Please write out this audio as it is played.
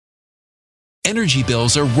energy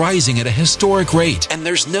bills are rising at a historic rate, and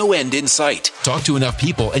there's no end in sight. Talk to enough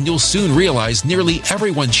people and you'll soon realize nearly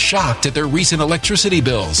everyone's shocked at their recent electricity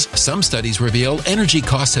bills. Some studies reveal energy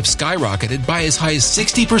costs have skyrocketed by as high as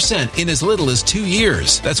 60% in as little as 2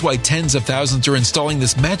 years. That's why tens of thousands are installing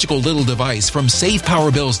this magical little device from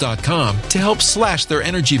SavePowerBills.com to help slash their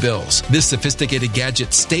energy bills. This sophisticated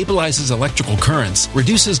gadget stabilizes electrical currents,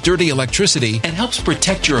 reduces dirty electricity, and helps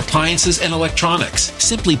protect your appliances and electronics.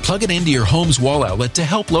 Simply plug it into your home's wall outlet to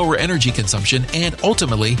help lower energy consumption and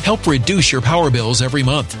ultimately help reduce your power bills every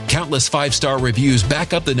month. Countless 5-star reviews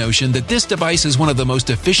back up the notion that this device is one of the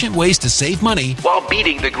most efficient ways to save money while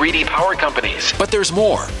beating the greedy power companies. But there's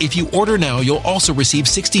more. If you order now, you'll also receive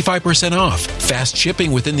 65% off, fast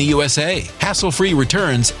shipping within the USA, hassle-free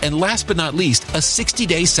returns, and last but not least, a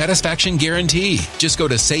 60-day satisfaction guarantee. Just go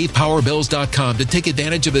to SavePowerBills.com to take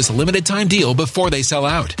advantage of this limited time deal before they sell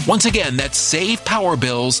out. Once again, that's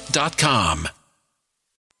SavePowerBills.com.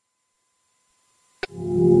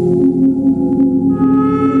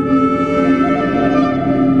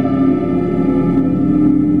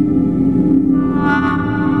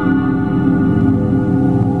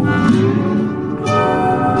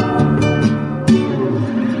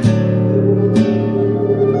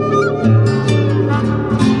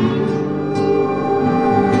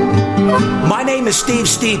 My name is Steve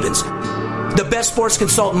Stevens, the best sports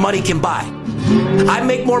consultant money can buy. I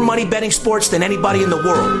make more money betting sports than anybody in the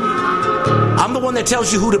world. I'm the one that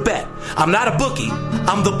tells you who to bet. I'm not a bookie.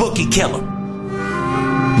 I'm the bookie killer.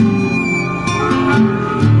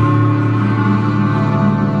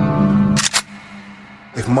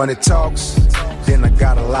 If money talks, then I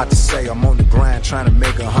got a lot to say. I'm on the grind trying to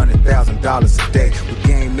make $100,000 a day. The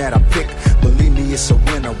game that I pick, believe me, it's a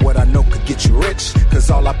winner. What I know could get you rich,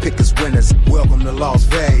 cause all I pick is winners. Welcome to Las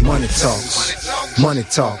Vegas. Money talks, money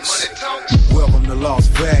talks. Welcome to Las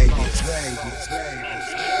Vegas.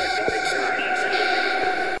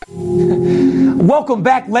 Welcome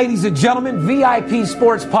back, ladies and gentlemen. VIP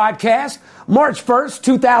Sports Podcast, March 1st,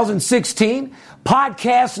 2016.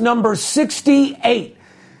 Podcast number 68.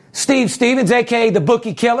 Steve Stevens, a.k.a. the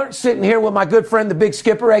Bookie Killer, sitting here with my good friend, the Big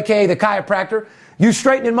Skipper, a.k.a. the Chiropractor. You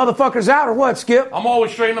straightening motherfuckers out or what, Skip? I'm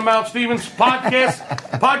always straightening them out, Stevens.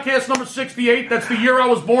 Podcast number 68. That's the year I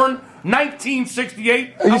was born,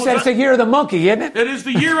 1968. You said it's the year of the monkey, isn't it? It is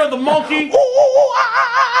the year of the monkey.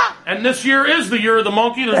 And this year is the year of the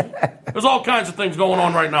monkey. There's all kinds of things going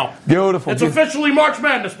on right now. Beautiful. It's officially March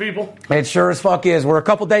Madness, people. It sure as fuck is. We're a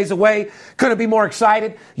couple days away. Couldn't be more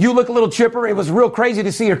excited. You look a little chipper. It was real crazy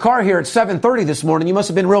to see your car here at 7:30 this morning. You must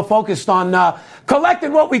have been real focused on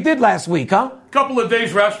collecting what we did last week, huh? Couple of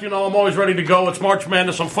days rest. I'm always ready to go. It's March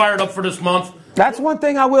Madness. I'm fired up for this month. That's one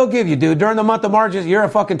thing I will give you, dude. During the month of March, you're a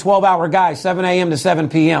fucking 12-hour guy, 7 a.m. to 7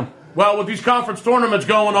 p.m. Well, with these conference tournaments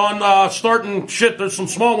going on, there's some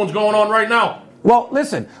small ones going on right now. Well,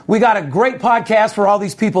 listen, we got a great podcast for all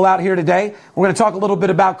these people out here today. We're going to talk a little bit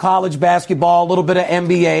about college basketball, a little bit of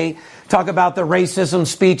NBA, talk about the racism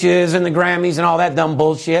speeches and the Grammys and all that dumb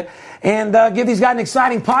bullshit, and give these guys an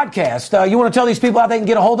exciting podcast. You want to tell these people how they can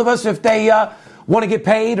get a hold of us if they want to get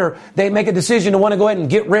paid or they make a decision to want to go ahead and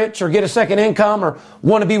get rich or get a second income or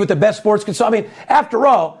want to be with the best sports consultant? I mean, after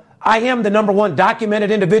all, I am the number one documented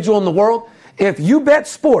individual in the world. If you bet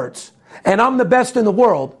sports and I'm the best in the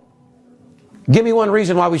world, give me one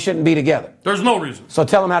reason why we shouldn't be together. There's no reason. So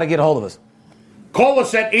tell them how to get a hold of us. Call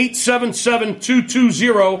us at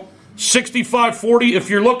 877-220-6540.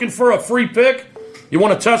 If you're looking for a free pick, you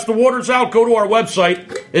want to test the waters out, go to our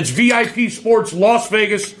website. It's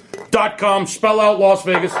VIPSportsLasVegas.com. Spell out Las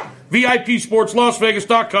Vegas.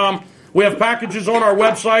 VIPSportsLasVegas.com. We have packages on our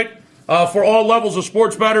website for all levels of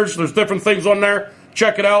sports bettors. There's different things on there.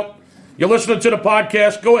 Check it out. You're listening to the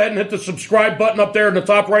podcast. Go ahead and hit the subscribe button up there in the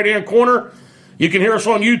top right-hand corner. You can hear us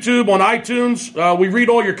on YouTube, on iTunes. We read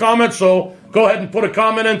all your comments, so go ahead and put a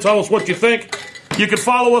comment in. Tell us what you think. You can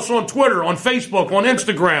follow us on Twitter, on Facebook, on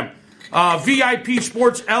Instagram. VIP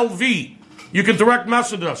Sports LV. You can direct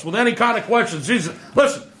message us with any kind of questions. Listen,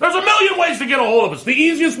 there's a million ways to get a hold of us. The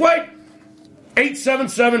easiest way,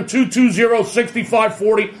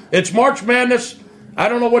 877-220-6540. It's March Madness. I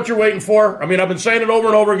don't know what you're waiting for. I mean, I've been saying it over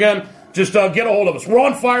and over again. Just get a hold of us. We're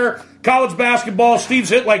on fire. College basketball. Steve's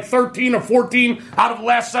hit like 13 or 14 out of the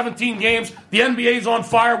last 17 games. The NBA's on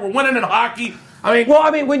fire. We're winning in hockey.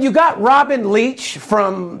 I mean, when you got Robin Leach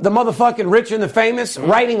from the motherfucking Rich and the Famous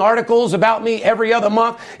writing articles about me every other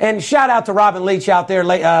month, and shout out to Robin Leach out there.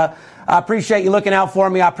 I appreciate you looking out for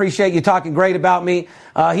me. I appreciate you talking great about me.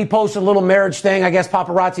 He posted a little marriage thing. I guess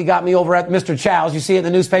paparazzi got me over at Mr. Chow's. You see it in the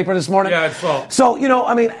newspaper this morning? Yeah, I saw. So,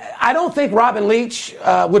 I mean, I don't think Robin Leach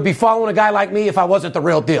would be following a guy like me if I wasn't the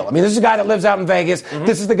real deal. I mean, this is a guy that lives out in Vegas. Mm-hmm.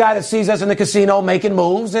 This is the guy that sees us in the casino making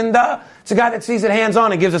moves. And it's a guy that sees it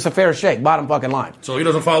hands-on and gives us a fair shake, bottom fucking line. So he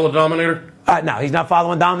doesn't follow the Dominator? No, he's not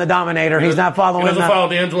following Dom the Dominator. He's not following... He doesn't follow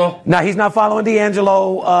D'Angelo? No, he's not following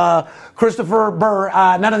D'Angelo, Christopher Burr,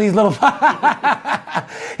 none of these little...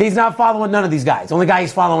 He's not following none of these guys. The only guy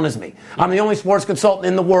he's following is me. I'm the only sports consultant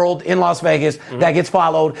in the world, in Las Vegas, that gets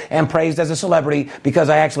followed and praised as a celebrity because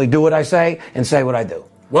I actually do what I say and say what I do.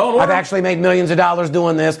 Well, I've actually made millions of dollars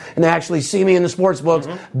doing this, and they actually see me in the sports books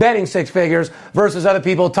betting six figures versus other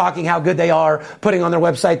people talking how good they are, putting on their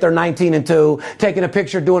website they're 19-2, taking a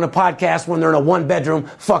picture, doing a podcast when they're in a one-bedroom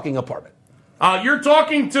fucking apartment. You're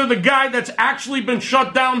talking to the guy that's actually been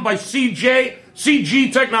shut down by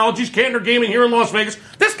CG Technologies, Cantor Gaming here in Las Vegas.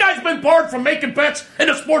 This guy's been barred from making bets in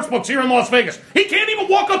the sports books here in Las Vegas. He can't even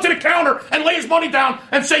walk up to the counter and lay his money down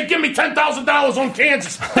and say, give me $10,000 on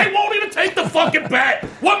Kansas. They won't even take the fucking bet.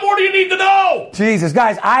 What more do you need to know? Jesus,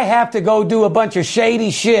 guys, I have to go do a bunch of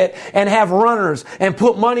shady shit and have runners and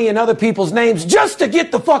put money in other people's names just to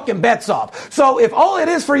get the fucking bets off. So if all it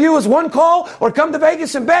is for you is one call or come to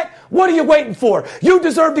Vegas and bet, what are you waiting for? You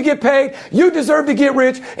deserve to get paid. You deserve to get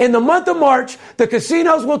rich. In the month of March, the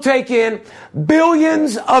casinos will take in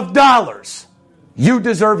billions of dollars. You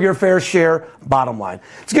deserve your fair share, bottom line.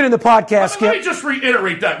 Let's get into the podcast, Skip. Let me just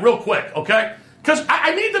reiterate that real quick, okay? Because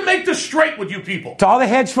I need to make this straight with you people. To all the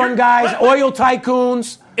hedge fund guys, oil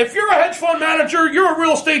tycoons. If you're a hedge fund manager, you're a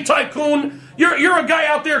real estate tycoon, you're a guy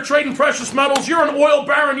out there trading precious metals, you're an oil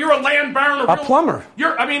baron, you're a land baron, a plumber.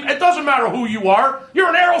 It doesn't matter who you are. You're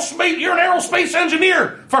an aerospace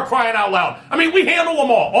engineer, for crying out loud. I mean, we handle them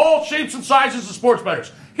all shapes and sizes of sports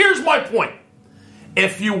bettors. Here's my point.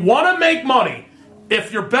 If you want to make money,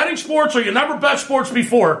 if you're betting sports or you never bet sports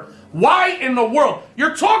before, why in the world?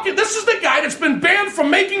 This is the guy that's been banned from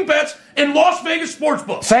making bets in Las Vegas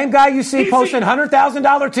sportsbooks. Same guy you see posting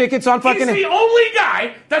 $100,000 tickets on fucking... He's the only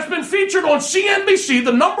guy that's been featured on CNBC,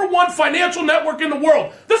 the #1 financial network in the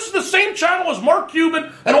world. This is the same channel as Mark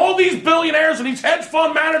Cuban and all these billionaires and these hedge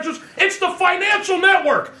fund managers. It's the financial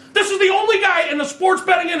network. This is the only guy in the sports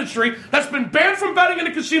betting industry that's been banned from betting in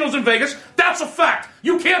the casinos in Vegas. That's a fact.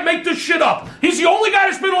 You can't make this shit up. He's the only guy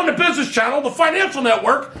that's been on the business channel, the financial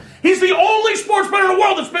network. He's the only sports bettor in the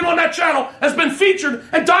world that's been on that channel, has been featured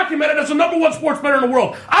and documented as the #1 sports bettor in the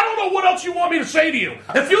world. I don't know what else you want me to say to you.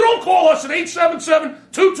 If you don't call us at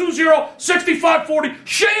 877-220-6540,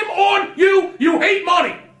 shame on you. You hate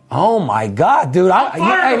money. Oh, my God, dude.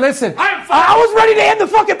 Hey, listen. I was ready to end the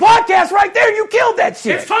fucking podcast right there. You killed that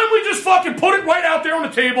shit. It's time we just fucking put it right out there on the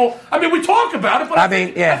table. I mean, we talk about it, but I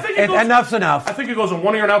think enough's enough. I think it goes in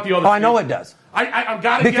one ear and out the other. Oh, I know it does.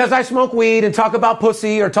 Because I smoke weed and talk about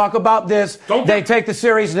pussy or talk about this, they take the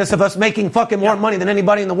seriousness of us making fucking more money than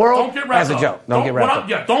anybody in the world as a joke. Don't get wrapped up.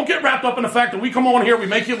 Yeah, don't get wrapped up in the fact that we come on here, we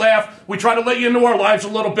make you laugh, we try to let you into our lives a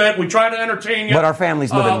little bit, we try to entertain you. But our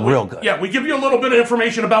family's living real good. Yeah, we give you a little bit of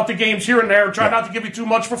information about the games here and there, try not to give you too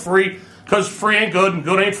much for free, because free ain't good and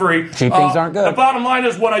good ain't free. Cheap things aren't good. The bottom line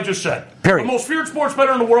is what I just said. Period. The most feared sports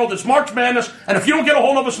bettor in the world is March Madness, and if you don't get a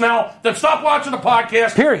hold of us now, then stop watching the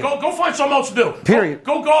podcast. Period. Go find something else to do. Period.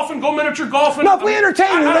 Go golfing, go miniature golfing. No, if we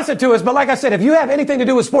entertain you, listen to us. But like I said, if you have anything to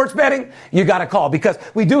do with sports betting, you got to call. Because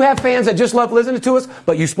we do have fans that just love listening to us,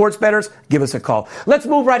 but you sports bettors, give us a call. Let's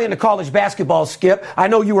move right into college basketball, Skip. I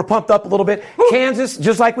know you were pumped up a little bit. Woo. Kansas,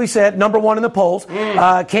 just like we said, #1 in the polls.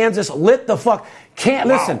 Kansas lit the fuck.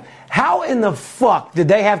 Listen, how in the fuck did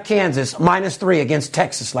they have Kansas -3 against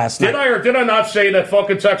Texas last night? Did I or did I not say that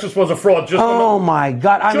fucking Texas was a fraud? My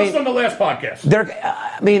God. On the last podcast.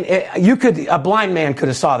 A blind man could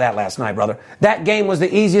have saw that last night, brother. That game was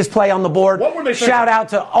the easiest play on the board. What were they thinking? Shout out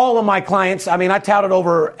to all of my clients. I mean, I touted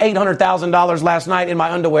over $800,000 last night in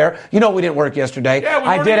my underwear. You know we didn't work yesterday. Yeah,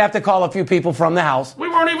 I did have to call a few people from the house. We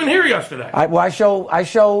weren't even here yesterday. I show,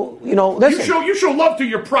 listen. You show love to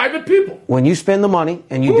your private people. When you spend the money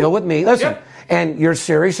and you deal with me, listen. Yep. And you're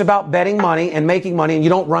serious about betting money and making money, and you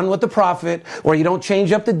don't run with the profit, or you don't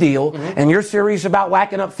change up the deal, and you're serious about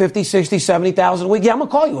whacking up 50, 60, 70,000 a week, yeah, I'm going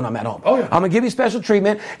to call you when I'm at home. Oh, yeah. I'm going to give you special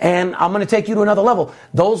treatment, and I'm going to take you to another level.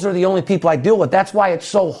 Those are the only people I deal with. That's why it's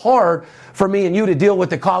so hard for me and you to deal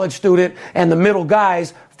with the college student and the middle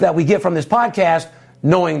guys that we get from this podcast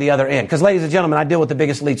knowing the other end. Because, ladies and gentlemen, I deal with the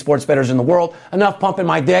biggest elite sports bettors in the world. Enough pumping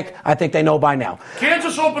my dick. I think they know by now.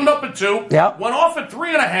 Kansas opened up at 2. Yep. Went off at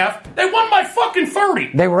 3.5. They won by fucking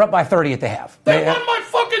 30. They were up by 30 at the half. They won by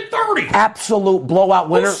fucking 30. Absolute blowout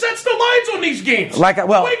winner. Who sets the lines on these games? Wake up,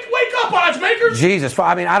 odds makers. Jesus.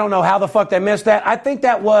 I mean, I don't know how the fuck they missed that. I think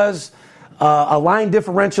that was a line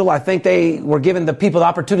differential. I think they were giving the people the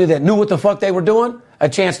opportunity that knew what the fuck they were doing a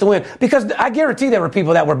chance to win. Because I guarantee there were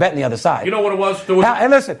people that were betting the other side. You know what it was? And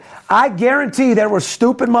listen, I guarantee there were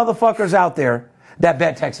stupid motherfuckers out there that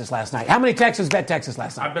bet Texas last night. How many Texans bet Texas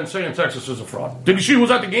last night? I've been saying Texas is a fraud. Did you see who was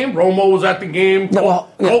at the game? Romo was at the game. Colt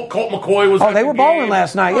McCoy was at the game. Oh, they were balling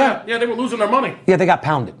last night, yeah. Yeah, they were losing their money. Yeah, they got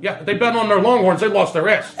pounded. Yeah, they bet on their Longhorns. They lost their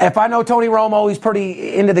ass. If I know Tony Romo, he's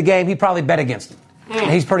pretty into the game. He probably bet against him.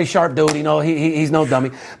 He's pretty sharp dude. You know, he's no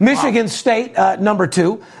dummy. Michigan State, number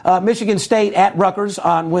 2. Michigan State at Rutgers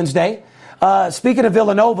on Wednesday. Speaking of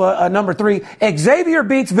Villanova, number 3. Xavier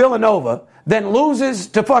beats Villanova, then loses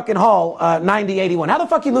to fucking Hall 90-81. How the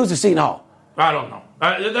fuck he lose to Seton Hall? I don't know.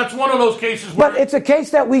 That's one of those cases where... But it's a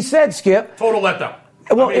case that we said, Skip. Total letdown.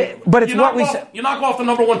 Well, but it's what we said. You knock off the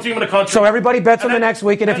number 1 team in the country. So everybody bets them the next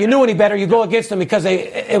week, and if you knew any better, you go against them because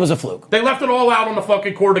it was a fluke. They left it all out on the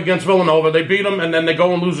fucking court against Villanova. They beat them, and then they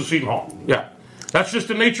go and lose to Seton Hall. Yeah. That's just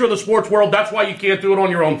the nature of the sports world. That's why you can't do it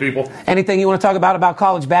on your own, people. Anything you want to talk about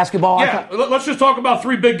college basketball? Yeah, let's just talk about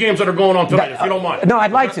 3 big games that are going on tonight, if you don't mind. No,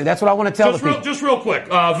 I'd like to. That's what I want to tell the people. Just real quick.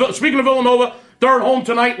 Speaking of Villanova, they're at home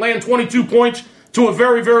tonight, laying 22 points to a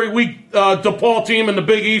very, very weak DePaul team in the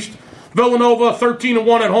Big East. Villanova,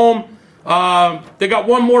 13-1 at home. They got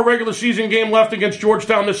one more regular season game left against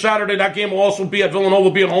Georgetown this Saturday. That game will also be at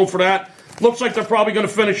Villanova, being home for that. Looks like they're probably going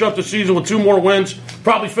to finish up the season with 2 more wins.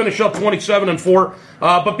 Probably finish up 27-4.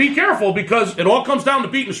 But be careful because it all comes down to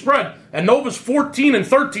beating the spread. And Nova's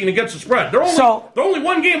 14-13 against the spread. They're only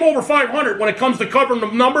 1 game over 500 when it comes to covering the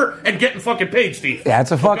number and getting fucking paid, Steve. That's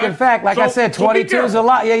a fucking fact. Like I said, 22 is a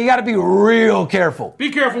lot. Yeah, you got to be real careful. Be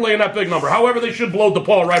careful laying that big number. However, they should blow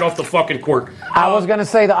DePaul right off the fucking court. I was going to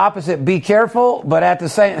say the opposite. Be careful, but at the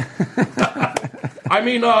same... I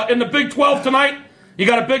mean, in the Big 12 tonight, you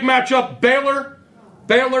got a big matchup. Baylor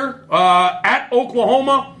at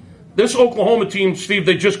Oklahoma. This Oklahoma team, Steve,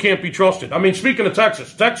 they just can't be trusted. I mean, speaking of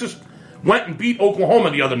Texas went and beat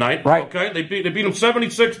Oklahoma the other night. Right. Okay, they beat them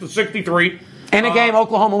 76-63. In a game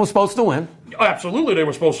Oklahoma was supposed to win. Absolutely, they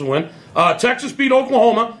were supposed to win. Texas beat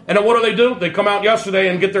Oklahoma, and then what do? They come out yesterday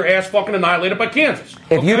and get their ass fucking annihilated by Kansas.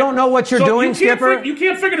 If you don't know what you're doing, Skipper... You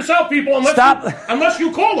can't figure this out, people, unless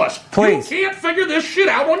you call us. Please. You can't figure this shit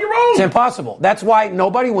out on your own. It's impossible. That's why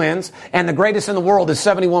nobody wins, and the greatest in the world is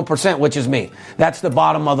 71%, which is me. That's the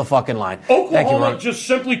bottom of the fucking line. Oklahoma just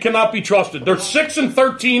simply cannot be trusted. They're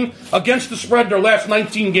 6-13 against the spread their last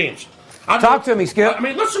 19 games. Talk to me, Skip. I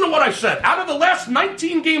mean, listen to what I said. Out of the last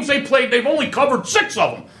 19 games they played, they've only covered 6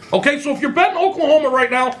 of them. Okay, so if you're betting Oklahoma right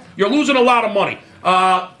now, you're losing a lot of money.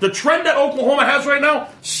 The trend that Oklahoma has right now,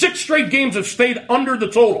 6 straight games have stayed under the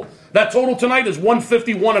total. That total tonight is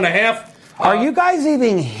 151.5. Are you guys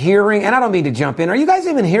even hearing, and I don't mean to jump in, are you guys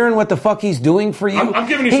even hearing what the fuck he's doing for you? I'm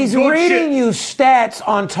giving you He's some good reading shit. you stats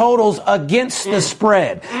on totals against the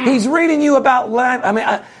spread. He's reading you about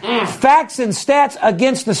facts and stats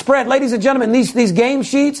against the spread. Ladies and gentlemen, these game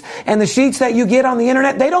sheets and the sheets that you get on the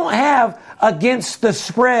internet, they don't have against the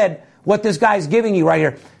spread what this guy's giving you right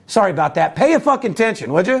here. Sorry about that. Pay a fucking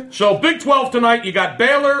attention, would you? So Big 12 tonight, you got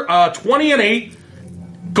Baylor 20-8,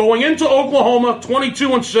 going into Oklahoma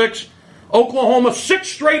 22-6. Oklahoma, 6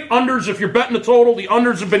 straight unders if you're betting the total. The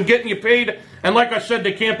unders have been getting you paid. And like I said,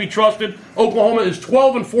 they can't be trusted. Oklahoma is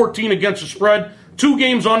 12-14 against the spread. 2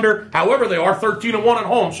 games under. However, they are 13-1 at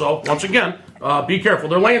home. So, once again, be careful.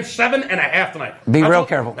 They're laying 7.5 tonight. Be real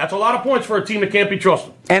careful. That's a lot of points for a team that can't be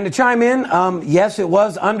trusted. And to chime in, yes, it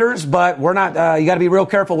was unders, but we're not. You got to be real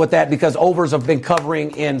careful with that because overs have been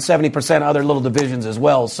covering in 70% of other little divisions as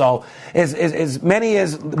well. So, as many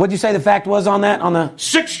as what'd you say the fact was on that? On the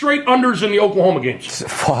 6 straight unders in the Oklahoma games.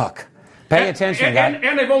 Fuck. Pay attention, guys.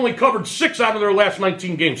 And they've only covered 6 out of their last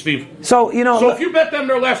 19 games, Steve. So, if you bet them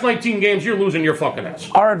their last 19 games, you're losing your fucking ass.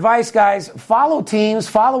 Our advice, guys, follow teams,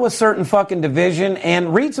 follow a certain fucking division,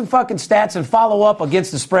 and read some fucking stats and follow up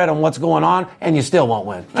against the spread on what's going on, and you still won't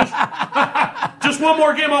win. Just one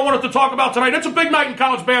more game I wanted to talk about tonight. It's a big night in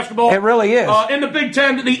college basketball. It really is. In the Big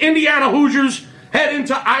Ten, the Indiana Hoosiers head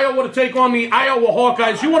into Iowa to take on the Iowa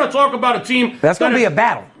Hawkeyes. You want to talk about a team that's going to be a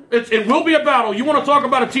battle. It will be a battle. You want to talk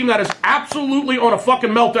about a team that is absolutely on a fucking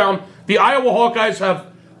meltdown. The Iowa Hawkeyes have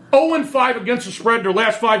 0-5 against the spread their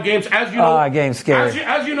last 5 games. As you know, game's scary.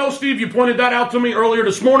 As you know, Steve, you pointed that out to me earlier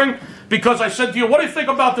this morning because I said to you, what do you think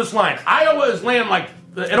about this line? Iowa is laying like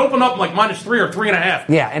It opened up like -3 or 3.5.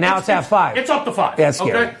 Yeah, and now it's at 5. It's up to 5. Yeah, it's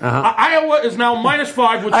scary. Okay? Iowa is now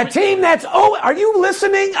 -5. Which team that's are you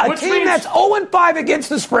listening? A team that's 0-5 against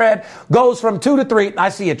the spread goes from 2 to 3. I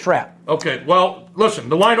see a trap. Okay, well, listen,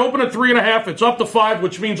 the line opened at 3.5. It's up to 5,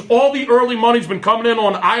 which means all the early money's been coming in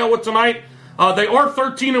on Iowa tonight. They are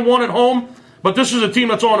 13-1 at home, but this is a team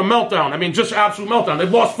that's on a meltdown. I mean, just absolute meltdown.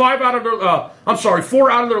 They've lost 4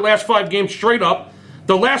 out of their last 5 games straight up.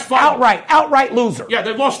 The last 5 outright loser. Yeah,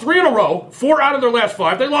 they've lost 3 in a row. 4 out of their last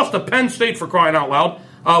 5. They lost to Penn State, for crying out loud.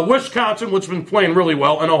 Wisconsin, which has been playing really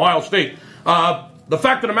well, and Ohio State. The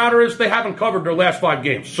fact of the matter is they haven't covered their last 5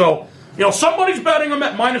 games. So, somebody's betting them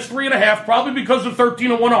at -3.5, probably because they're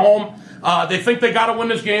 13-1 at home. They think they got to win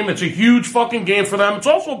this game. It's a huge fucking game for them. It's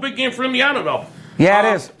also a big game for Indiana, though. Yeah,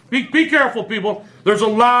 it is. Be careful, people. There's a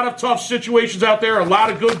lot of tough situations out there, a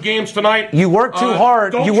lot of good games tonight. You work too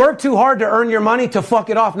hard. You work too hard to earn your money to fuck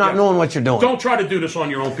it off not knowing what you're doing. Don't try to do this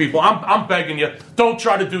on your own, people. I'm begging you. Don't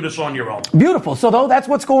try to do this on your own. Beautiful. So, though, that's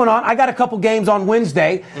what's going on. I got a couple games on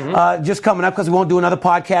Wednesday just coming up because we won't do another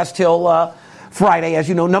podcast till Friday. As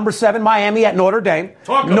you know, number 7, Miami at Notre Dame.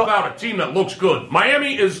 Talk about a team that looks good.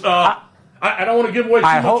 Miami is... I don't want to give away too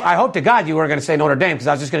much. I hope to God you were going to say Notre Dame because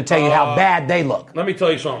I was just going to tell you how bad they look. Let me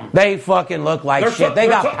tell you something. They fucking look like shit. They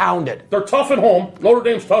got pounded. They're tough at home. Notre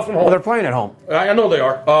Dame's tough at home. Well, they're playing at home. I know they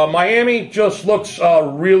are. Miami just looks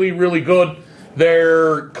really, really good.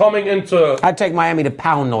 They're coming into... I'd take Miami to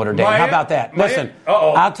pound Notre Dame. How about that? Listen,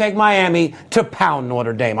 I'll take Miami to pound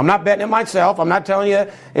Notre Dame. I'm not betting it myself. I'm not telling you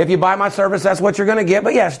if you buy my service, that's what you're going to get.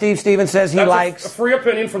 But, yeah, Steve Stevens says he likes... a free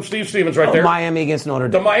opinion from Steve Stevens right there. Miami against Notre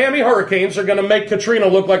Dame. The Miami Hurricanes are going to make Katrina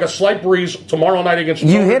look like a slight breeze tomorrow night against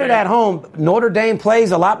Notre Dame. You hit it at home. Notre Dame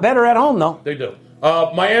plays a lot better at home, though. They do.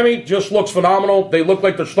 Miami just looks phenomenal. They look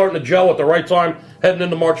like they're starting to gel at the right time, heading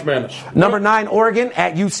into March Madness. Number 9, Oregon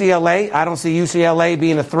at UCLA. I don't see UCLA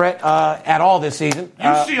being a threat at all this season.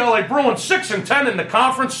 UCLA Bruins 6-10 in the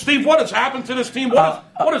conference. Steve, what has happened to this team?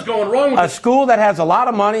 What is going wrong with a school that has a lot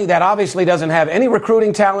of money, that obviously doesn't have any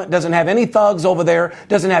recruiting talent, doesn't have any thugs over there,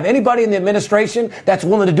 doesn't have anybody in the administration that's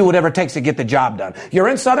willing to do whatever it takes to get the job done. You're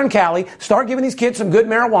in Southern Cali. Start giving these kids some good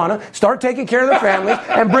marijuana. Start taking care of their families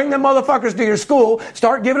and bring them motherfuckers to your school.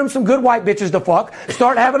 Start giving them some good white bitches to fuck.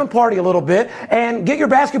 Start having them party a little bit and get your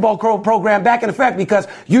basketball program back in effect because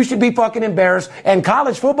you should be fucking embarrassed. And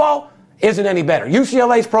college football isn't any better.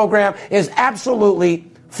 UCLA's program is absolutely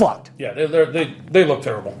fucked. Yeah, they look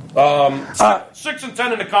terrible.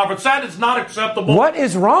 6-10 in the conference. That is not acceptable. What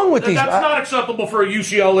is wrong with these? That's not acceptable for a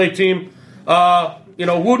UCLA team.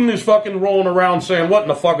 Wooden is fucking rolling around saying, what in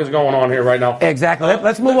the fuck is going on here right now? Exactly.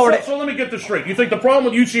 Let's move over to... So let me get this straight. You think the problem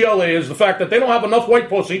with UCLA is the fact that they don't have enough white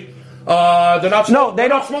pussy, they're not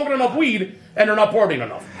smoking enough weed, and they're not partying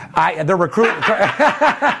enough. They're recruiting...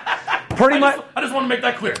 Pretty much. I just want to make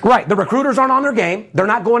that clear. Right. The recruiters aren't on their game. They're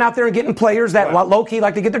not going out there and getting players that low-key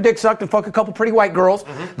like to get their dick sucked and fuck a couple pretty white girls,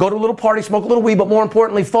 go to a little party, smoke a little weed, but more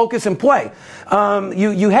importantly, focus and play.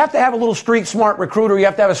 You have to have a little street-smart recruiter. You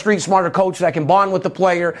have to have a street-smarter coach that can bond with the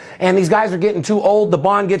player. And these guys are getting too old. The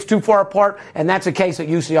bond gets too far apart, and that's the case at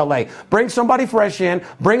UCLA. Bring somebody fresh in.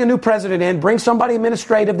 Bring a new president in. Bring somebody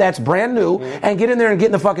administrative that's brand new, and get in there and get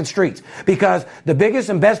in the fucking streets. Because the biggest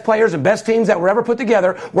and best players and best teams that were ever put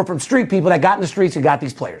together were from street people that got in the streets and got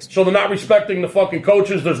these players. So they're not respecting the fucking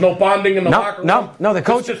coaches. There's no bonding in the locker room. No, the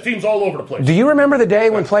coach. It's just teams all over the place. Do you remember the day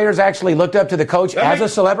when players actually looked up to the coach as a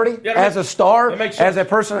celebrity, as a star, as a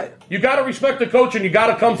person? You got to respect the coach, and you got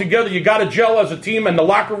to come together. You got to gel as a team in the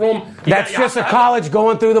locker room. That's just a college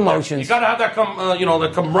going through the motions. You got to have that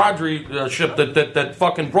the camaraderie ship, that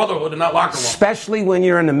fucking brotherhood in that locker room. Especially when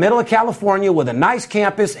you're in the middle of California with a nice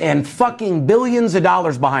campus and fucking billions of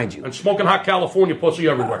dollars behind you, and smoking hot California pussy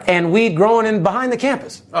everywhere, and weed growing in behind the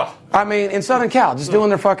campus. I mean, in Southern Cal, just doing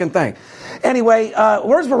their fucking thing. Anyway,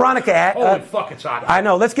 where's Veronica at? Holy fuck, it's hot. I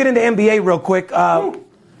know. Let's get into NBA real quick.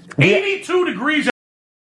 82 degrees.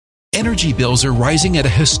 Energy bills are rising at a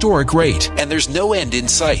historic rate, and there's no end in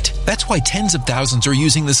sight. That's why tens of thousands are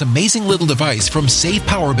using this amazing little device from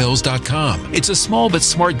SavePowerBills.com. It's a small but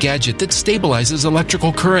smart gadget that stabilizes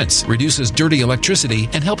electrical currents, reduces dirty electricity,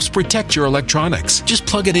 and helps protect your electronics. Just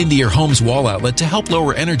plug it into your home's wall outlet to help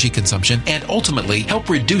lower energy consumption and ultimately help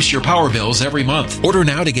reduce your power bills every month. Order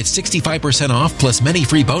now to get 65% off plus many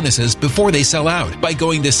free bonuses before they sell out by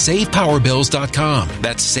going to SavePowerBills.com.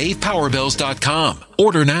 That's SavePowerBills.com.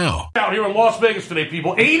 Order now. out here in Las Vegas today,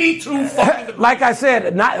 people. 82 fucking degrees. Like I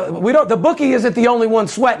said, the bookie isn't the only one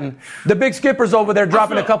sweating. The big skipper's over there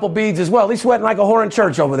dropping a couple beads as well. He's sweating like a whore in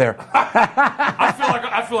church over there. I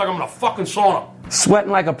feel like I'm in a fucking sauna.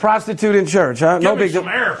 Sweating like a prostitute in church, huh? Give me some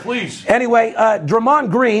air, please. Anyway, Draymond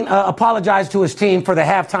Green apologized to his team for the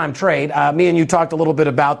halftime trade. Me and you talked a little bit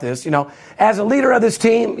about this. You know, as a leader of this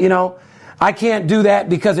team, you know, I can't do that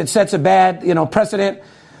because it sets a bad, you know, precedent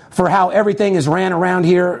for how everything is ran around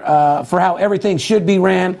here, for how everything should be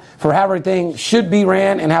ran, for how everything should be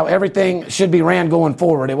ran, and how everything should be ran going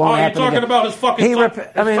forward. It won't happen. You're talking about his fucking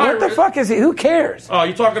what the fuck is he? Who cares? Oh,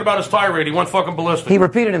 you're talking about his tirade. He went fucking ballistic. He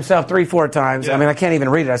repeated himself 3-4 times. Yeah. I mean, I can't even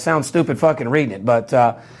read it. I sound stupid fucking reading it. But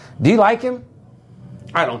do you like him?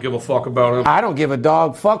 I don't give a fuck about him. I don't give a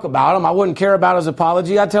dog fuck about him. I wouldn't care about his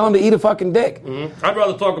apology. I'd tell him to eat a fucking dick. Mm-hmm. I'd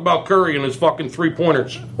rather talk about Curry and his fucking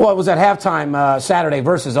three-pointers. Well, it was at halftime Saturday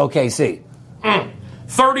versus OKC.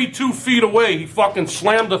 32 feet away, he fucking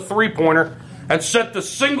slammed a three-pointer and set the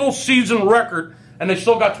single-season record, and they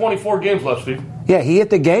still got 24 games left, Steve. Yeah, he hit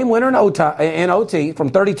the game winner in OT from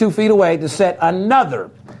 32 feet away to set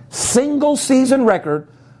another single-season record.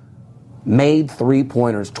 Made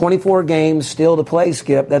three-pointers. 24 games still to play,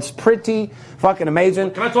 Skip. That's pretty fucking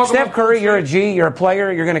amazing. Can I talk Steph about Curry, you're a G. You're a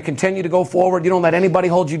player. You're going to continue to go forward. You don't let anybody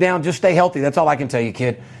hold you down. Just stay healthy. That's all I can tell you,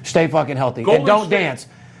 kid. Stay fucking healthy. And don't dance.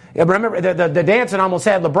 Yeah, remember, the dancing almost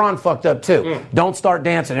had LeBron fucked up, too. Don't start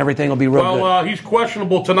dancing. Everything will be real good. Well, he's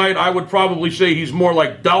questionable tonight. I would probably say he's more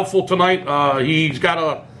like doubtful tonight. He's got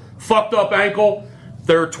a fucked up ankle.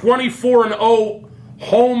 Their 24-0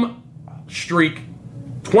 home streak,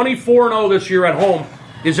 24-0 this year at home,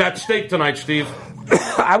 is at stake tonight, Steve.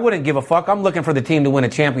 I wouldn't give a fuck. I'm looking for the team to win a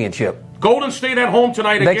championship. Golden State at home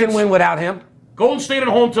tonight. They can win without him. Golden State at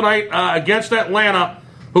home tonight against Atlanta,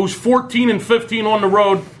 who's 14-15 on the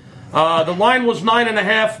road. The line was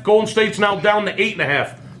 9.5. Golden State's now down to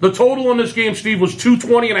 8.5. The total in this game, Steve, was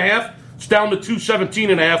 220.5. It's down to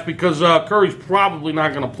 217.5 because Curry's probably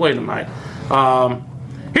not going to play tonight.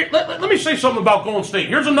 Here, let me say something about Golden State.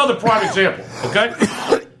 Here's another prime example, okay?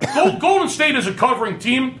 Golden State is a covering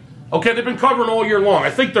team, okay? They've been covering all year long. I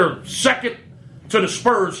think they're second to the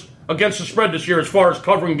Spurs against the spread this year as far as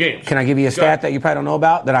covering games. Can I give you a stat that you probably don't know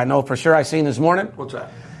about that I know for sure I seen this morning? What's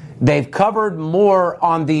that? They've covered more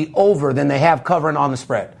on the over than they have covering on the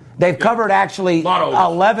spread. They've covered actually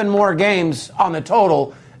 11 more games on the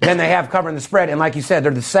total than they have covering the spread. And like you said,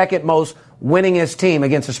 they're the second most winningest team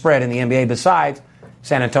against the spread in the NBA besides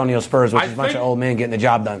San Antonio Spurs, which is a bunch of old men getting the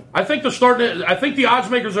job done. I think the odds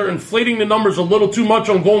makers are inflating the numbers a little too much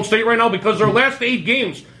on Golden State right now because their last 8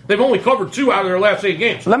 games, they've only covered 2 out of their last 8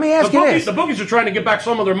 games. Let me ask you this. The bookies are trying to get back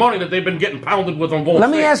some of their money that they've been getting pounded with on Golden State.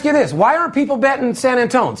 Let me ask you this. Why aren't people betting San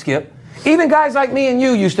Antonio, Skip? Even guys like me and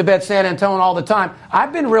you used to bet San Antonio all the time.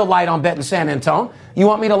 I've been real light on betting San Antonio. You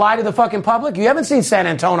want me to lie to the fucking public? You haven't seen San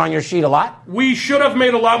Antonio on your sheet a lot. We should have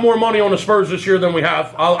made a lot more money on the Spurs this year than we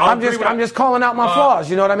have. I'm just calling out my flaws.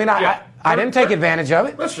 You know what I mean? I didn't take advantage of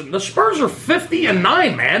it. Listen, the Spurs are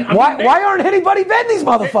 50-9, man. Why aren't anybody betting these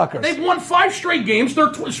motherfuckers? They've won 5 straight games.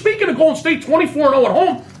 They're speaking of Golden State, 24-0 at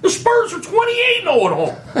home. The Spurs are 28-0 at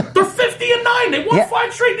home. They're 50-9. They won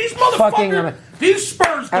 5 straight. These motherfuckers, these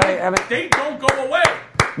Spurs, they don't go away.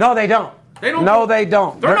 No, they don't. They don't. They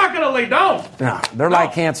don't. They're not going to lay down. No, they're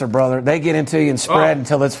like cancer, brother. They get into you and spread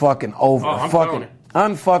until it's fucking over. Fucking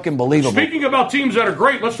unfucking believable. Speaking about teams that are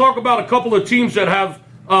great, let's talk about a couple of teams that have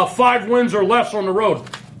 5 wins or less on the road.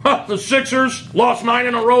 The Sixers lost 9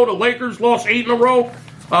 in a row. The Lakers lost 8 in a row.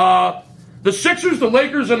 The Sixers, the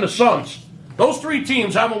Lakers, and the Suns. Those 3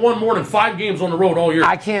 teams haven't won more than 5 games on the road all year.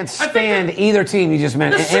 I can't stand either team you just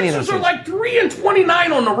mentioned. The Sixers are like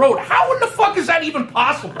 3-29 on the road. How in the fuck is that even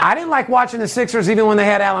possible? I didn't like watching the Sixers even when they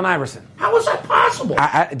had Allen Iverson. How is that possible?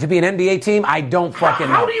 To be an NBA team, I don't fucking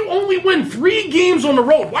know. How do you only win 3 games on the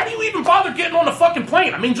road? Why do you even bother getting on the fucking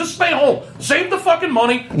plane? I mean, just stay home. Save the fucking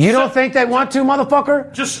money. You don't think they want to,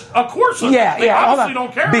 motherfucker? Just, of course. They obviously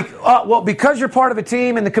don't care. Well, because you're part of a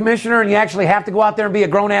team and the commissioner and you actually have to go out there and be a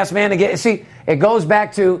grown-ass man to get... See, it goes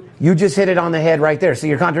back to, you just hit it on the head right there. So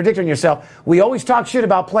you're contradicting yourself. We always talk shit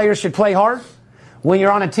about players should play hard. When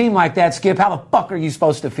you're on a team like that, Skip, how the fuck are you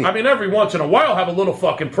supposed to feel? I mean, every once in a while, have a little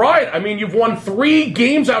fucking pride. I mean, you've won 3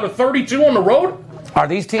 games out of 32 on the road. Are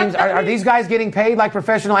these teams, are these guys getting paid like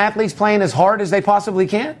professional athletes, playing as hard as they possibly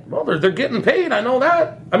can? Well, they're getting paid. I know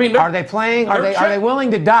that. I mean, are they playing? Are they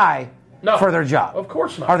willing to die for their job? Of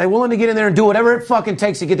course not. Are they willing to get in there and do whatever it fucking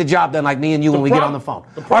takes to get the job done, like me and you when we get on the phone?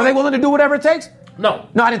 Are they willing to do whatever it takes? No.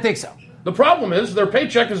 No, I didn't think so. The problem is their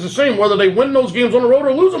paycheck is the same whether they win those games on the road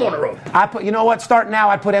or lose them on the road. You know what? Start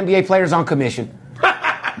now, I put NBA players on commission.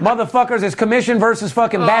 Motherfuckers, it's commission versus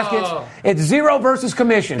fucking baskets. It's 0 versus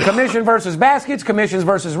commission. Commission versus baskets. Commissions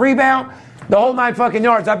versus rebound. The whole 9 fucking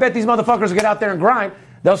yards. I bet these motherfuckers will get out there and grind.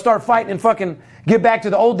 They'll start fighting and fucking get back to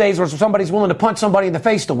the old days where somebody's willing to punch somebody in the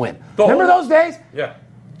face to win. Remember those days? Yeah.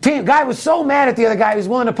 Guy was so mad at the other guy, he was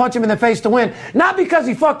willing to punch him in the face to win. Not because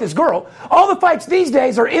he fucked his girl. All the fights these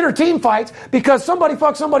days are inter-team fights because somebody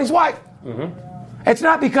fucked somebody's wife. It's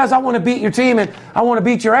not because I want to beat your team and I want to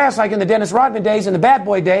beat your ass like in the Dennis Rodman days and the Bad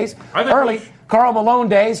Boy days, early Karl Malone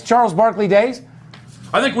days, Charles Barkley days.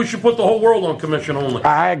 I think we should put the whole world on commission only.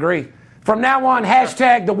 I agree. From now on,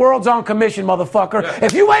 hashtag the world's on commission, motherfucker. Yeah.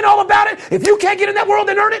 If you ain't all about it, if you can't get in that world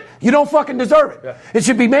and earn it, you don't fucking deserve it. Yeah. It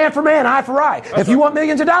should be man for man, eye for eye. If you want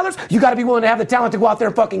millions of dollars, you got to be willing to have the talent to go out there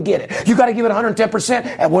and fucking get it. You got to give it 110%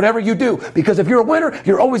 at whatever you do. Because if you're a winner,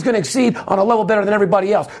 you're always going to exceed on a level better than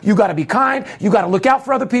everybody else. You got to be kind. You got to look out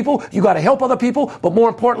for other people. You got to help other people. But more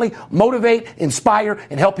importantly, motivate, inspire,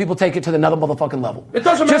 and help people take it to another motherfucking level. It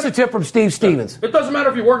doesn't matter. Just a tip from Steve Stevens. It doesn't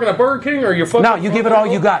matter if you're working at Burger King or you're fucking... No, you give it all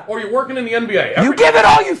you got. Or you're working in the NBA. You give it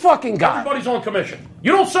all you fucking got. Everybody's on commission.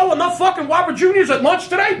 You don't sell enough fucking Whopper Juniors at lunch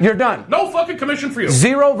today? You're done. No fucking commission for you.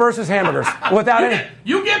 0 versus hamburgers. Without any...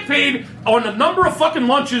 You get paid on the number of fucking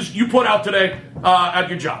lunches you put out today at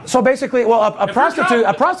your job. So basically, well, a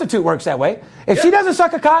prostitute works that way. If she doesn't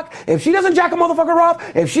suck a cock, if she doesn't jack a motherfucker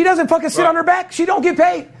off, if she doesn't fucking sit on her back, she don't get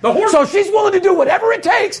paid. So she's willing to do whatever it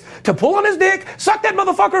takes to pull on his dick, suck that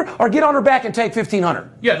motherfucker, or get on her back and take $1,500.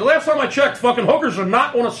 Yeah, the last time I checked, fucking hookers are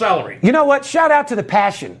not on a salary. You know what? Shout out to the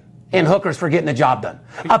passion in hookers for getting the job done.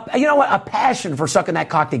 You know what? A passion for sucking that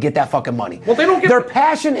cock to get that fucking money. Well, they don't get... Their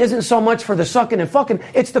passion isn't so much for the sucking and fucking,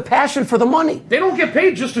 it's the passion for the money. They don't get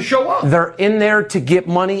paid just to show up. They're in there to get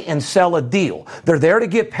money and sell a deal. They're there to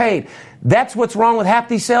get paid. That's what's wrong with half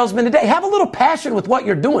these salesmen today. Have a little passion with what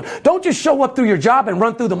you're doing. Don't just show up through your job and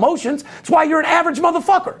run through the motions. That's why you're an average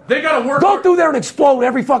motherfucker. They gotta work. Go through there and explode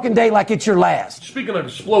every fucking day like it's your last. Speaking of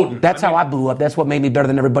exploding. That's how I blew up. That's what made me better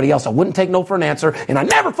than everybody else. I wouldn't take no for an answer, and I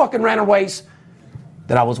never fucking ran a race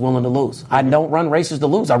that I was willing to lose. I don't run races to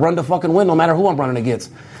lose. I run to fucking win no matter who I'm running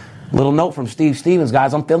against. Little note from Steve Stevens,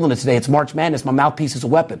 guys. I'm feeling it today. It's March Madness. My mouthpiece is a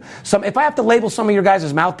weapon. If I have to label some of your guys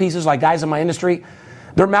as mouthpieces, like guys in my industry,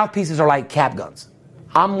 their mouthpieces are like cap guns.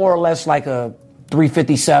 I'm more or less like a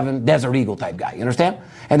 357 Desert Eagle type guy. You understand?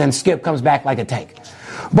 And then Skip comes back like a tank.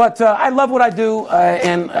 But I love what I do.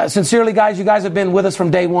 And sincerely, guys, you guys have been with us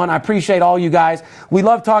from day one. I appreciate all you guys. We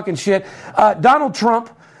love talking shit. Donald Trump.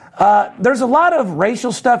 There's a lot of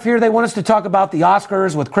racial stuff here. They want us to talk about the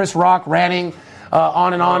Oscars with Chris Rock ranting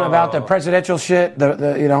on and on about the presidential shit.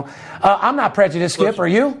 I'm not prejudiced, Skip. Are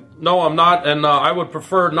you? No, I'm not, and I would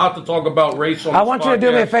prefer not to talk about race on this I want you to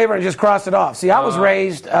do me a favor and just cross it off. See, I was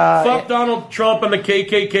raised... fuck Donald Trump and the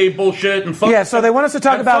KKK bullshit. And fuck, yeah, so they want us to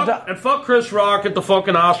talk about... And fuck Chris Rock at the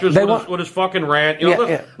fucking Oscars with his fucking rant.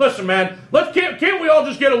 Listen, man, can't we all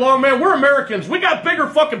just get along, man? We're Americans. We got bigger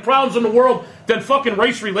fucking problems in the world than fucking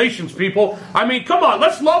race relations, people. I mean, come on,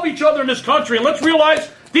 let's love each other in this country, and let's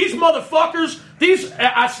realize... These motherfuckers, these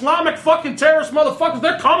Islamic fucking terrorist motherfuckers,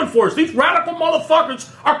 they're coming for us. These radical motherfuckers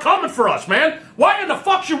are coming for us, man. Why in the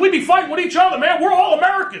fuck should we be fighting with each other, man? We're all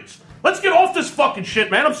Americans. Let's get off this fucking shit,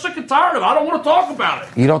 man. I'm sick and tired of it. I don't want to talk about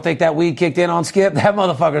it. You don't think that weed kicked in on Skip? That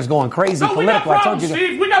motherfucker's going crazy political. We got problems,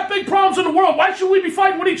 Steve. We got big problems in the world. Why should we be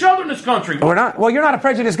fighting with each other in this country? We're not. Well, you're not a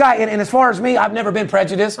prejudiced guy. And as far as me, I've never been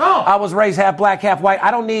prejudiced. Oh. I was raised half black, half white.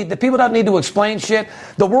 People don't need to explain shit.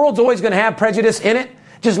 The world's always going to have prejudice in it.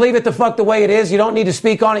 Just leave it the fuck the way it is. You don't need to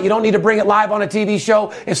speak on it. You don't need to bring it live on a TV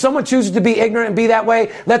show. If someone chooses to be ignorant and be that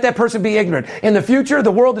way, let that person be ignorant. In the future,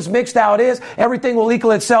 the world is mixed how it is. Everything will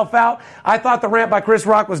equal itself out. I thought the rant by Chris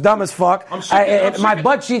Rock was dumb as fuck. My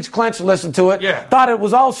butt cheeks clenched to listen to it. Yeah. Thought it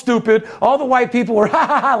was all stupid. All the white people were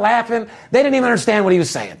laughing. They didn't even understand what he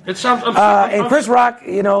was saying. And Chris Rock,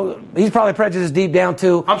 he's probably prejudiced deep down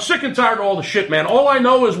too. I'm sick and tired of all the shit, man. All I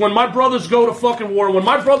know is when my brothers go to fucking war,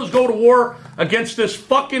 against this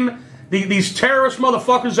fucking these terrorist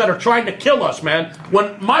motherfuckers that are trying to kill us, man.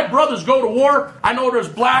 When my brothers go to war, I know there's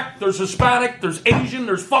black, there's Hispanic, there's Asian,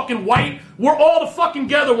 there's fucking white. We're all fucking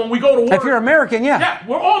together when we go to war. If you're American, yeah. Yeah,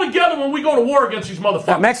 we're all together when we go to war against these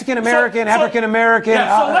motherfuckers. Mexican American, African American,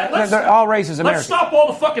 they're all races American. Let's stop all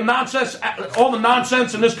the fucking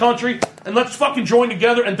nonsense, in this country, and let's fucking join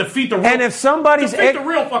together and defeat the real. And if somebody's the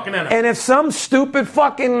real fucking enemy. And if some stupid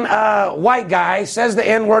fucking white guy says the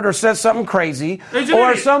N-word or says something crazy,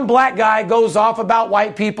 or some black guy goes off about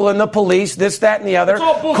white people and the police, this, that, and the other,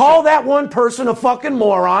 call that one person a fucking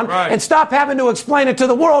moron, and stop having to explain it to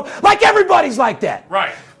the world like everybody's like that.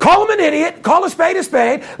 Right. Call him an idiot, call a spade,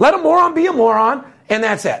 let a moron be a moron, And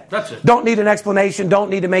that's it. That's it. Don't need an explanation. Don't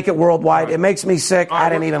need to make it worldwide. Right. It makes me sick. I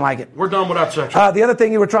didn't even like it. We're done with that section. The other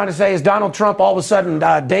thing you were trying to say is Donald Trump, all of a sudden,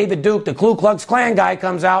 David Duke, the Ku Klux Klan guy,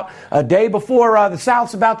 comes out a day before the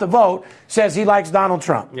South's about to vote, says he likes Donald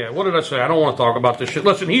Trump. Yeah, what did I say? I don't want to talk about this shit.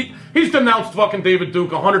 Listen, he's denounced fucking David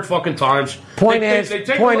Duke 100 fucking times. Point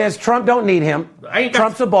is, Trump don't need him.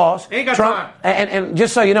 Trump's a boss. Ain't got Trump, time. And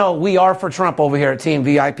just so you know, we are for Trump over here at Team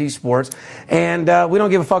VIP Sports. And we don't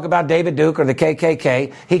give a fuck about David Duke or the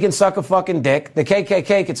KKK. He can suck a fucking dick. The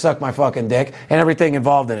KKK could suck my fucking dick and everything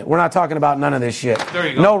involved in it. We're not talking about none of this shit. There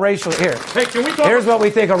you go. No racial. Here. Hey, can we talk? Here's what we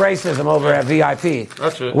think of racism over at VIP.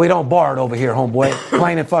 That's it. We don't bar it over here, homeboy.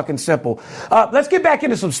 Plain and fucking simple. Let's get back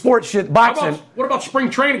into some sports shit. Boxing. What about spring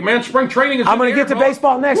training, man? Spring training is I'm going to get to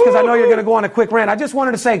baseball next because I know you're going to go on a quick rant. I just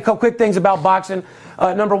wanted to say quick things about boxing.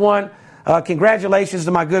 Number one, congratulations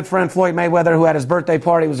to my good friend Floyd Mayweather, who had his birthday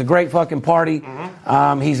party. It was a great fucking party.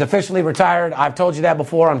 Mm-hmm. He's officially retired. I've told you that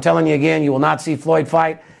before. I'm telling you again, you will not see Floyd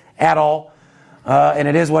fight at all. And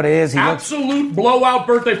it is what it is. Absolute blowout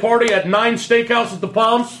birthday party at 9 Steakhouse at the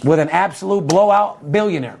Palms. With an absolute blowout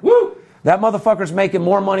billionaire. Woo! That motherfucker's making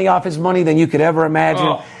more money off his money than you could ever imagine.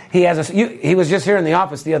 Oh. He was just here in the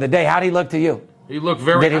office the other day. How'd he look to you? He looked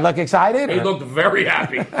very Did he look excited? He looked very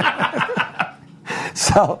happy.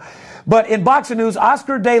 But in boxing news,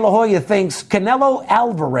 Oscar De La Hoya thinks Canelo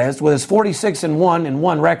Alvarez, with his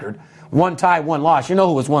 46-1 record, 1 tie, 1 loss. You know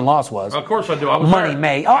who his 1 loss was? Of course I do. I was Money there.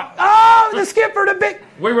 May. Oh, the skipper, the big.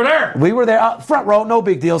 We were there. We were there. Front row, no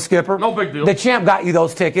big deal, skipper. No big deal. The champ got you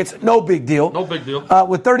those tickets. No big deal. No big deal.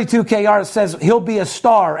 With 32 KR, it says he'll be a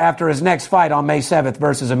star after his next fight on May 7th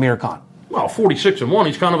versus Amir Khan. Well, 46-1,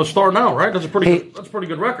 he's kind of a star now, right? That's a pretty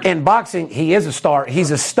good record. In boxing, he is a star. He's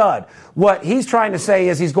a stud. What he's trying to say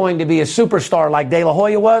is he's going to be a superstar like De La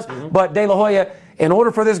Hoya was, but De La Hoya, in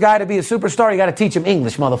order for this guy to be a superstar, you got to teach him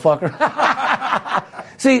English, motherfucker.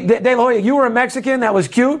 See, De La Hoya, you were a Mexican, that was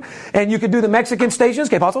cute, and you could do the Mexican stations,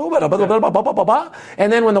 and then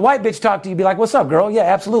when the white bitch talked to you, you'd be like, what's up, girl? Yeah,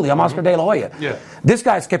 absolutely, I'm Oscar De La Hoya. Yeah. This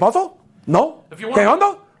guy's, ¿qué pasó? No? If you want. ¿Qué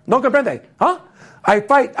onda? No comprende? Huh? I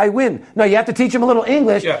fight, I win. No, you have to teach him a little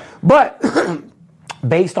English, but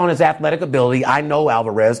based on his athletic ability, I know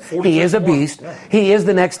Alvarez. He is a beast. Yeah. He is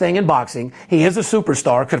the next thing in boxing. He is a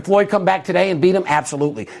superstar. Could Floyd come back today and beat him?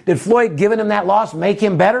 Absolutely. Did Floyd, giving him that loss, make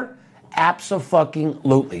him better?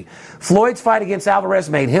 Abso-fucking-lutely. Floyd's fight against Alvarez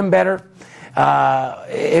made him better.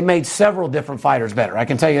 It made several different fighters better. I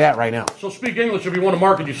can tell you that right now. So speak English if you want to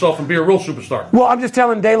market yourself and be a real superstar. Well, I'm just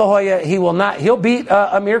telling De La Hoya he'll beat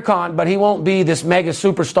Amir Khan, but he won't be this mega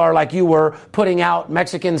superstar like you were, putting out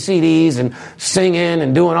Mexican CDs and singing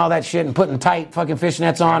and doing all that shit and putting tight fucking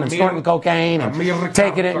fishnets on and snorting cocaine and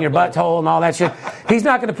taking it in your butthole and all that shit. He's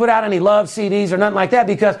not going to put out any love CDs or nothing like that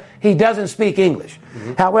because he doesn't speak English.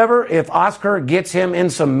 Mm-hmm. However, if Oscar gets him in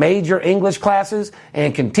some major English classes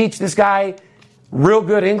and can teach this guy real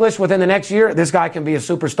good English within the next year, this guy can be a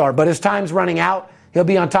superstar. But his time's running out. He'll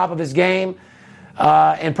be on top of his game.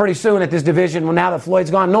 And pretty soon at this division, well, now that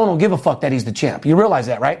Floyd's gone, no one will give a fuck that he's the champ. You realize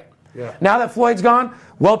that, right? Yeah. Now that Floyd's gone,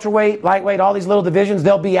 welterweight, lightweight, all these little divisions,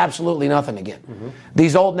 they'll be absolutely nothing again. Mm-hmm.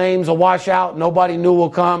 These old names will wash out. Nobody new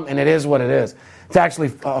will come, and it is what it is. It's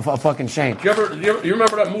actually a fucking shame. You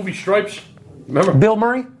remember that movie Stripes? Remember Bill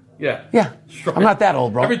Murray? Yeah. Yeah. I'm not that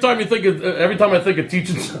old, bro. Every time I think of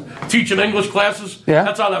teaching English classes,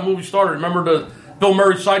 that's how that movie started. Remember the Bill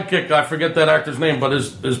Murray's sidekick? I forget that actor's name, but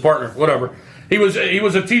his partner, whatever. He was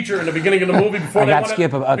a teacher in the beginning of the movie before they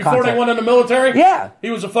went in the military. Yeah.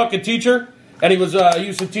 He was a fucking teacher, and he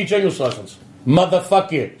used to teach English lessons.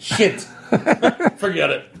 Motherfucker, shit. Forget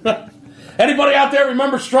it. Anybody out there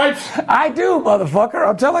remember Stripes? I do, motherfucker.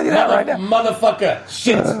 I'm telling you that right now. Motherfucker,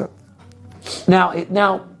 shit.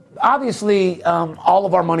 Now, obviously, all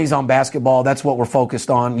of our money's on basketball. That's what we're focused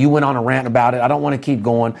on. You went on a rant about it. I don't want to keep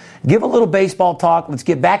going. Give a little baseball talk. Let's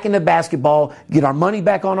get back into basketball, get our money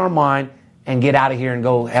back on our mind, and get out of here and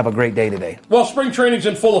go have a great day today. Well, spring training's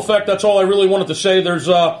in full effect. That's all I really wanted to say. There's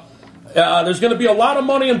going to be a lot of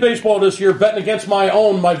money in baseball this year, betting against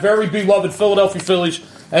my very beloved Philadelphia Phillies.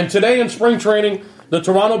 And today in spring training, the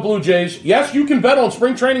Toronto Blue Jays. Yes, you can bet on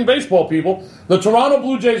spring training baseball, people. The Toronto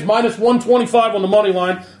Blue Jays minus 125 on the money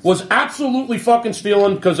line was absolutely fucking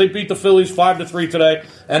stealing because they beat the Phillies 5-3 today,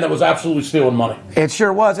 and it was absolutely stealing money. It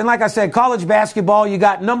sure was. And like I said, college basketball, you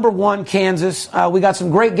got number 1 Kansas. We got some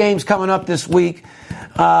great games coming up this week.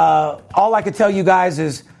 All I can tell you guys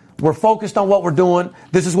is We're focused on what we're doing.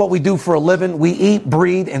 This is what we do for a living. We eat,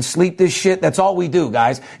 breathe, and sleep this shit. That's all we do,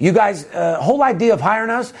 guys. You guys, whole idea of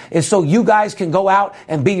hiring us is so you guys can go out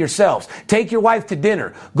and be yourselves. Take your wife to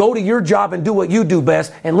dinner. Go to your job and do what you do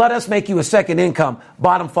best, and let us make you a second income.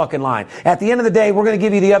 Bottom fucking line. At the end of the day, we're going to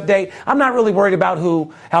give you the update. I'm not really worried about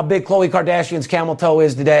how big Khloe Kardashian's camel toe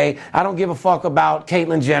is today. I don't give a fuck about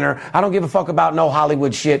Caitlyn Jenner. I don't give a fuck about no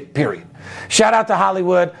Hollywood shit, period. Shout out to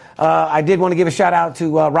Hollywood. I did want to give a shout out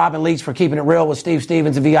to Robin Leach for keeping it real with Steve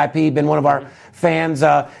Stevens, a VIP, been one of our fans.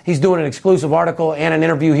 He's doing an exclusive article and an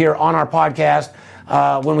interview here on our podcast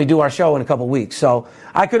when we do our show in a couple weeks. So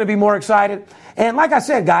I couldn't be more excited. And like I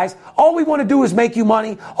said, guys, all we want to do is make you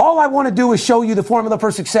money. All I want to do is show you the formula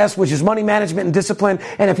for success, which is money management and discipline.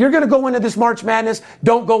 And if you're going to go into this March Madness,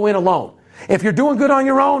 don't go in alone. If you're doing good on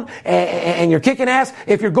your own and you're kicking ass,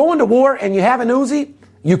 if you're going to war and you have an Uzi,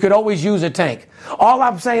 you could always use a tank. All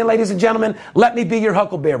I'm saying, ladies and gentlemen, let me be your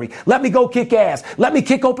Huckleberry. Let me go kick ass. Let me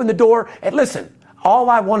kick open the door. And listen, all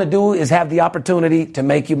I want to do is have the opportunity to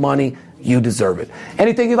make you money. You deserve it.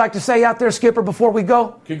 Anything you'd like to say out there, Skipper, before we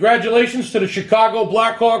go? Congratulations to the Chicago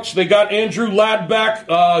Blackhawks. They got Andrew Ladd back.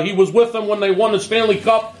 He was with them when they won the Stanley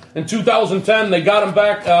Cup in 2010. They got him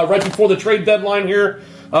back right before the trade deadline here.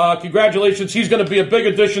 Congratulations. He's going to be a big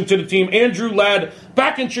addition to the team. Andrew Ladd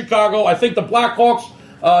back in Chicago. I think the Blackhawks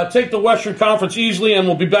take the Western Conference easily and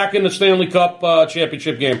will be back in the Stanley Cup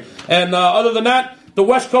championship game. And other than that, the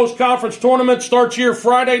West Coast Conference Tournament starts here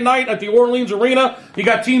Friday night at the Orleans Arena. You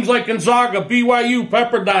got teams like Gonzaga, BYU,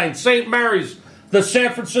 Pepperdine, St. Mary's, the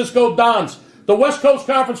San Francisco Dons. The West Coast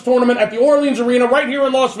Conference Tournament at the Orleans Arena right here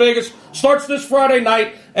in Las Vegas starts this Friday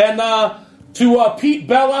night. And to Pete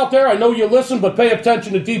Bell out there, I know you listen, but pay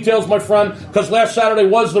attention to details, my friend, because last Saturday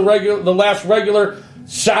was the last regular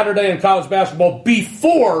Saturday in college basketball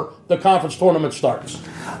before the conference tournament starts.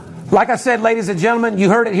 Like I said, ladies and gentlemen, you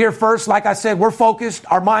heard it here first. Like I said, we're focused.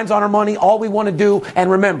 Our mind's on our money. All we want to do. And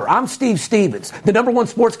remember, I'm Steve Stevens, the #1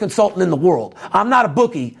 sports consultant in the world. I'm not a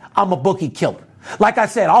bookie. I'm a bookie killer. Like I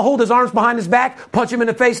said, I'll hold his arms behind his back, punch him in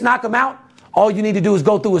the face, knock him out. All you need to do is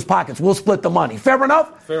go through his pockets. We'll split the money. Fair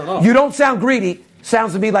enough? Fair enough. You don't sound greedy.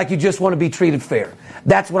 Sounds to me like you just want to be treated fair.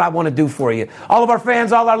 That's what I want to do for you. All of our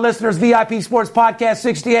fans, all our listeners, VIP Sports Podcast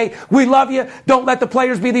 68, we love you. Don't let the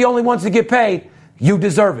players be the only ones to get paid. You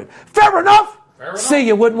deserve it. Fair enough? Fair enough. See,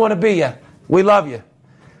 you wouldn't want to be you. We love you.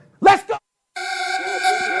 Let's go.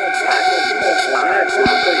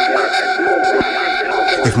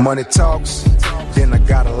 If money talks, then I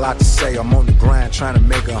got a lot to say. I'm on the grind trying to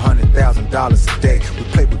make $100,000 a day. We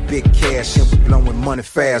play with big cash and we blowing money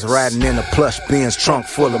fast. Riding in a plush Benz trunk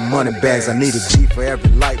full of money bags. I need a G for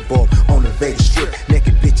every light bulb on the Vegas Strip.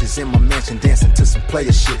 Naked bitches in my mansion dancing to some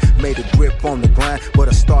player shit. Made a grip on the grind, but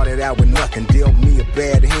I started out with nothing. Dealt me a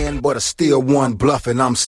bad hand, but I still won bluffing.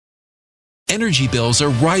 I'm Energy bills are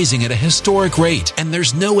rising at a historic rate, and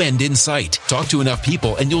there's no end in sight. Talk to enough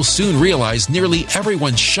people, and you'll soon realize nearly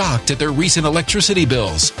everyone's shocked at their recent electricity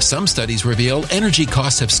bills. Some studies reveal energy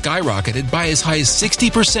costs have skyrocketed by as high as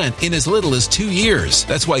 60% in as little as 2 years.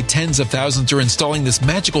 That's why tens of thousands are installing this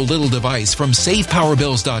magical little device from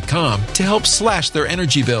SavePowerBills.com to help slash their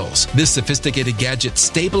energy bills. This sophisticated gadget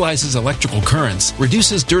stabilizes electrical currents,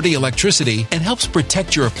 reduces dirty electricity, and helps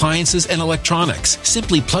protect your appliances and electronics.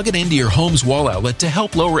 Simply plug it into your home's wall outlet to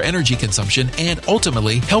help lower energy consumption and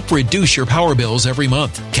ultimately help reduce your power bills every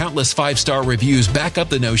month. Countless 5-star reviews back up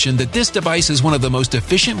the notion that this device is one of the most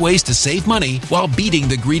efficient ways to save money while beating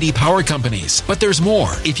the greedy power companies. But there's more.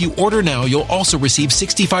 If you order now, you'll also receive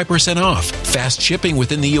 65% off, fast shipping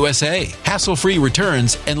within the USA, hassle-free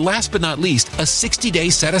returns, and last but not least, a 60-day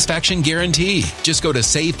satisfaction guarantee. Just go to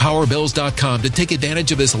SavePowerBills.com to take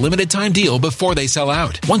advantage of this limited time deal before they sell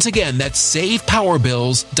out. Once again, that's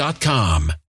SavePowerBills.com.